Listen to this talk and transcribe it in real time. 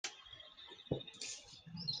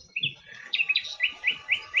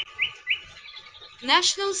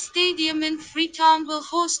National Stadium in Freetown will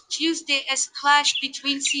host Tuesday's clash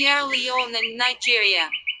between Sierra Leone and Nigeria.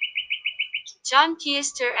 John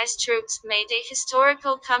Keister's troops made a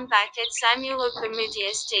historical comeback at Samuel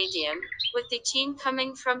Ogbamudia Stadium, with the team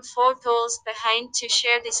coming from 4 goals behind to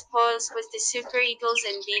share the spoils with the Super Eagles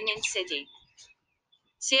in Benin City.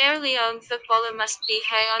 Sierra Leone footballer must be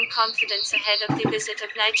high on confidence ahead of the visit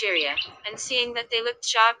of Nigeria, and seeing that they looked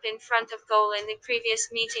sharp in front of goal in the previous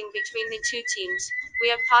meeting between the two teams,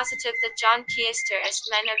 we are positive that John Keister's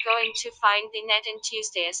men are going to find the net in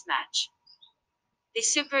Tuesday's match. The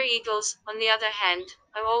Super Eagles, on the other hand,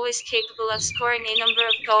 are always capable of scoring a number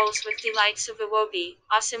of goals with the likes of Iwobi,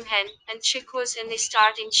 Osimhen, and Chukwueze in the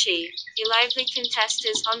starting she. A lively contest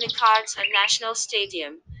is on the cards at National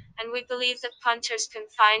Stadium, and we believe that punters can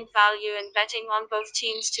find value in betting on both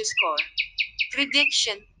teams to score.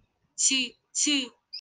 Prediction 2-2